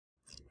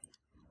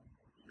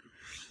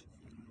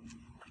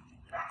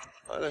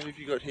Isla, who have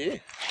you got here?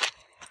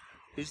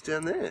 Who's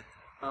down there?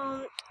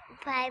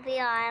 Baby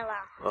Isla.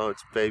 Oh,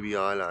 it's baby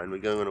Isla, and we're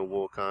going on a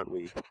walk, aren't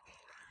we?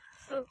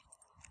 Mm.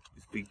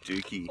 It's Big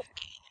Dookie.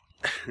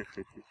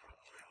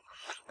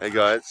 Hey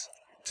guys,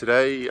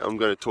 today I'm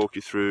going to talk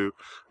you through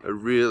a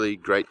really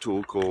great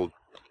tool called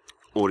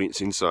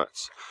Audience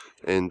Insights.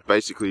 And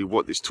basically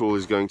what this tool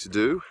is going to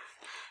do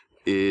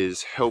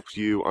is help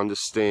you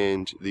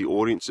understand the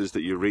audiences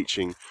that you're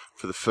reaching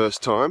for the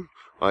first time,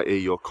 i.e.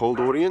 your cold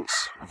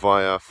audience,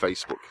 via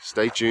Facebook.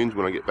 Stay tuned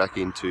when I get back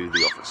into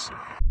the office.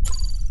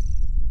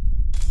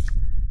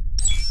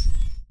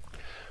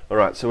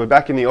 Alright, so we're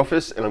back in the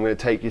office and I'm going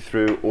to take you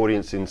through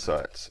Audience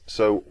Insights.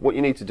 So what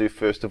you need to do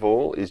first of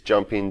all is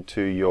jump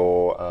into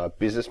your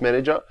Business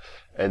Manager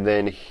and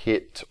then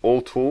hit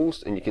All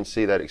Tools, and you can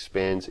see that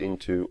expands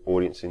into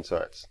Audience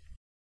Insights.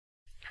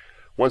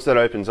 Once that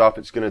opens up,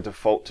 it's going to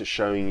default to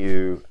showing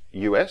you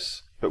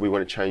US, but we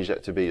want to change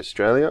that to be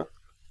Australia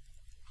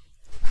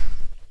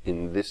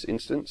in this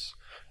instance,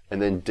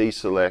 and then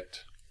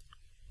deselect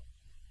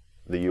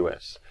the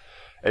US.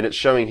 And it's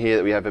showing here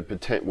that we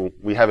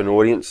have an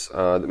audience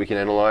that we can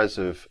analyze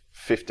of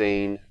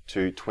 15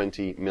 to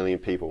 20 million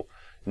people.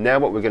 Now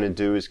what we're going to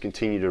do is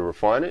continue to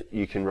refine it.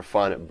 You can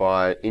refine it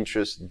by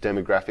interest,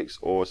 demographics,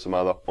 or some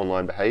other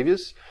online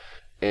behaviors.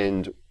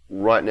 And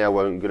right now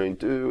what I'm going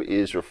to do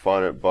is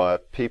refine it by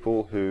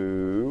people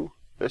who,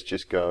 let's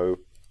just go,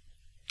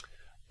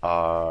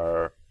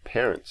 are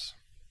parents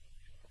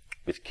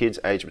with kids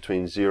aged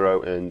between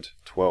 0 and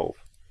 12.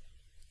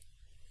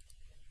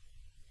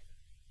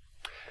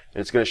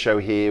 And it's going to show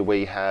here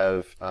we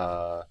have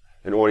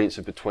an audience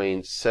of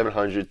between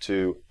 700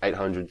 to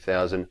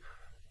 800,000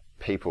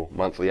 people,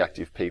 monthly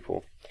active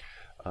people.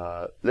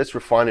 Let's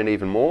refine it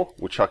even more.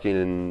 We'll chuck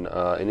in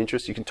an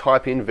interest. You can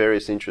type in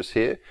various interests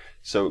here.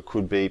 So it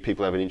could be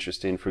people have an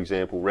interest in, for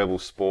example, Rebel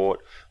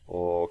Sport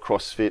or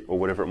CrossFit or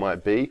whatever it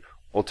might be.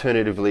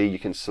 Alternatively, you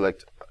can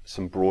select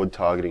some broad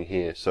targeting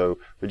here. So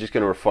we're just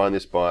going to refine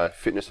this by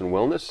fitness and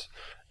wellness.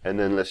 And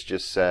then let's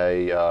just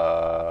say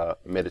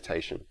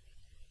meditation.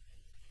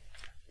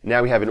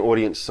 Now we have an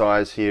audience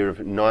size here of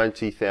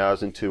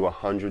 90,000 to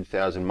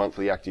 100,000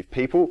 monthly active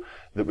people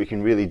that we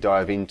can really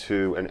dive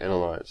into and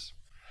analyze.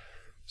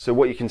 So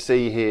what you can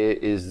see here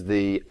is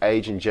the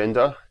age and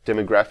gender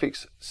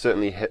demographics,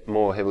 certainly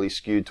more heavily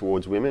skewed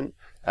towards women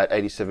at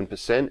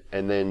 87%,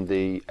 and then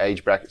the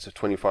age brackets of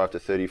 25 to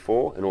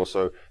 34 and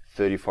also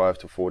 35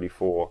 to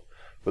 44.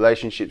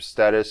 Relationship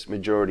status,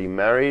 majority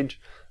married,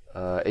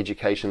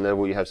 education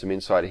level, you have some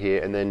insight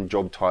here, and then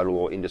job title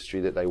or industry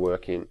that they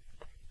work in.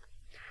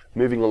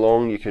 Moving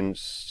along, you can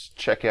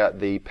check out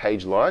the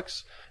page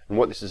likes, and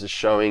what this is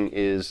showing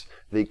is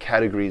the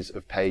categories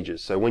of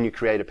pages. So when you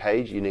create a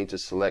page, you need to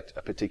select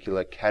a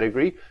particular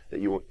category that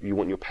you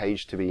want your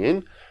page to be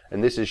in,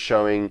 and this is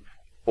showing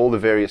all the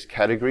various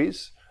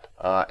categories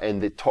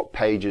and the top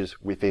pages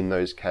within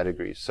those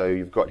categories. So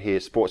you've got here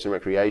sports and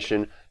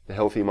recreation, the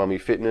Healthy Mummy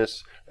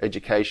Fitness,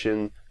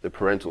 education, the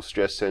Parental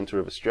Stress Centre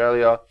of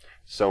Australia,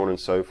 so on and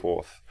so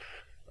forth.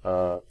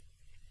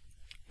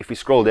 If we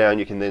scroll down,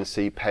 you can then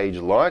see page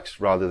likes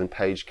rather than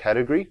page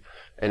category,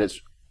 and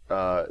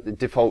it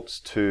defaults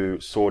to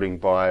sorting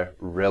by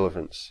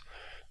relevance.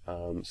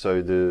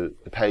 So the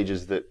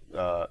pages that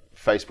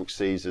Facebook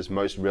sees as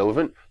most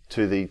relevant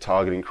to the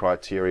targeting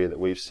criteria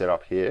that we've set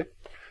up here.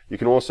 You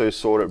can also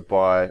sort it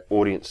by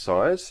audience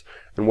size,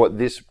 and what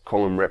this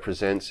column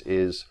represents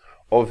is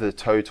of the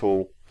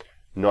total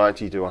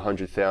 90 to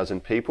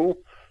 100,000 people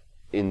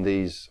in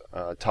these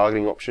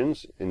targeting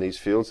options, in these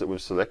fields that we've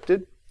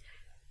selected.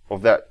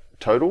 Of that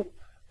total,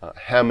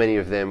 how many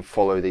of them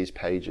follow these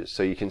pages.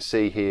 So you can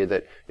see here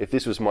that if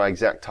this was my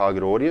exact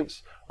target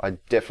audience,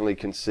 I'd definitely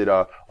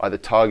consider either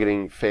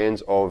targeting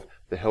fans of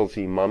the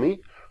Healthy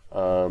Mummy,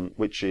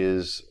 which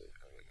is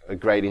a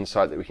great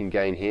insight that we can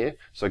gain here.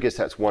 So I guess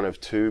that's one of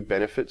two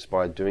benefits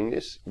by doing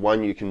this.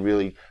 One, you can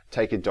really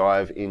take a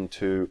dive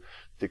into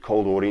the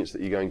cold audience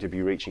that you're going to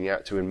be reaching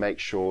out to and make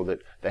sure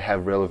that they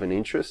have relevant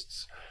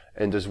interests.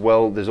 And as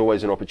well, there's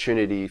always an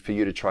opportunity for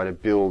you to try to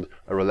build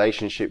a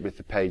relationship with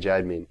the page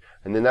admin.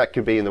 And then that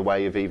could be in the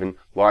way of even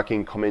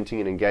liking, commenting,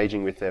 and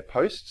engaging with their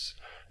posts.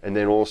 And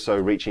then also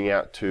reaching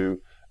out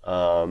to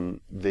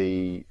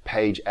the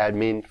page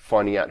admin,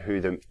 finding out who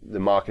the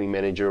marketing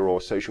manager or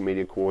social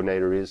media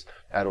coordinator is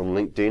out on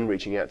LinkedIn,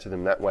 reaching out to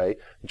them that way.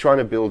 And trying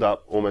to build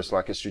up almost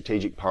like a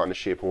strategic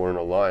partnership or an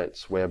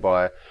alliance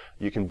whereby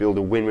you can build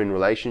a win-win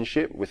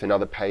relationship with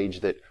another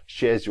page that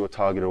shares your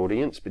target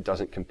audience but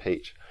doesn't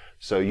compete.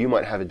 So you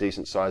might have a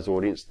decent sized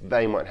audience,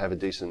 they might have a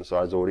decent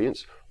sized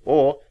audience,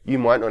 or you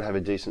might not have a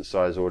decent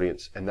sized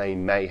audience and they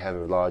may have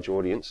a large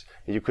audience,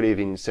 and you could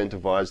even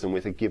incentivize them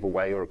with a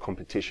giveaway or a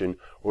competition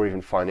or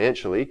even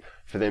financially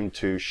for them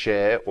to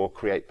share or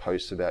create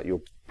posts about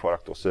your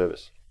product or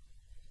service.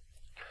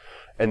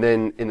 And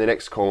then in the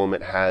next column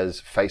it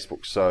has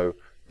Facebook. So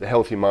the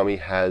Healthy Mummy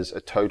has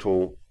a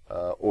total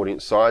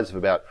audience size of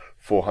about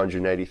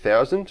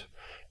 480,000.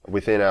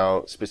 Within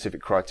our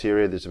specific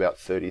criteria, there's about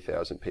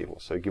 30,000 people.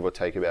 So give or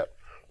take about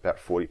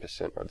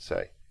 40%, I'd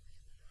say.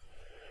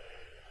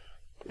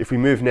 If we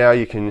move now,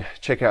 you can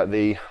check out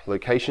the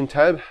location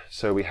tab.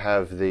 So we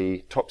have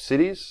the top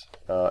cities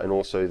and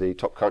also the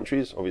top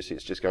countries. Obviously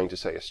it's just going to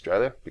say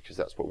Australia because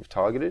that's what we've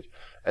targeted.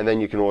 And then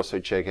you can also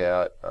check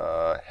out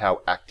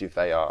how active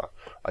they are.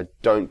 I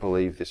don't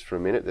believe this for a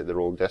minute that they're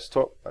all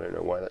desktop. I don't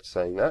know why that's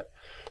saying that,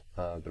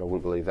 but I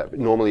wouldn't believe that. But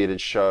normally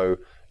it'd show,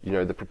 you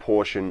know, the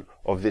proportion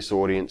of this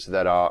audience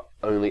that are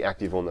only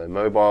active on their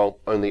mobile,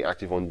 only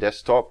active on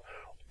desktop,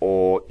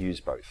 or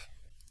use both.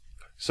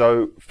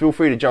 So feel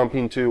free to jump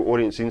into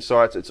Audience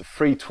Insights. It's a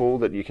free tool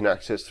that you can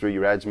access through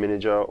your Ads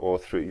Manager or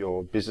through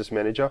your Business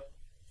Manager.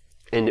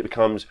 And it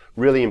becomes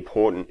really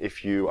important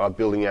if you are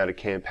building out a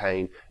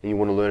campaign and you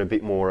want to learn a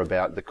bit more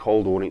about the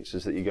cold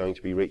audiences that you're going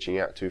to be reaching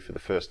out to for the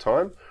first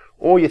time,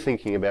 or you're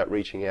thinking about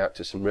reaching out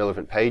to some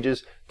relevant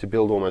pages to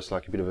build almost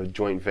like a bit of a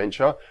joint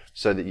venture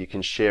so that you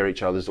can share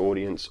each other's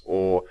audience,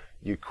 or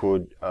you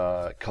could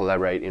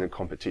collaborate in a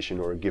competition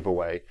or a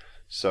giveaway.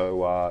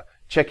 So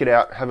check it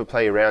out, have a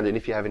play around, and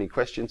if you have any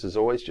questions, as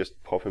always,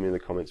 just pop them in the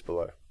comments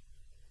below.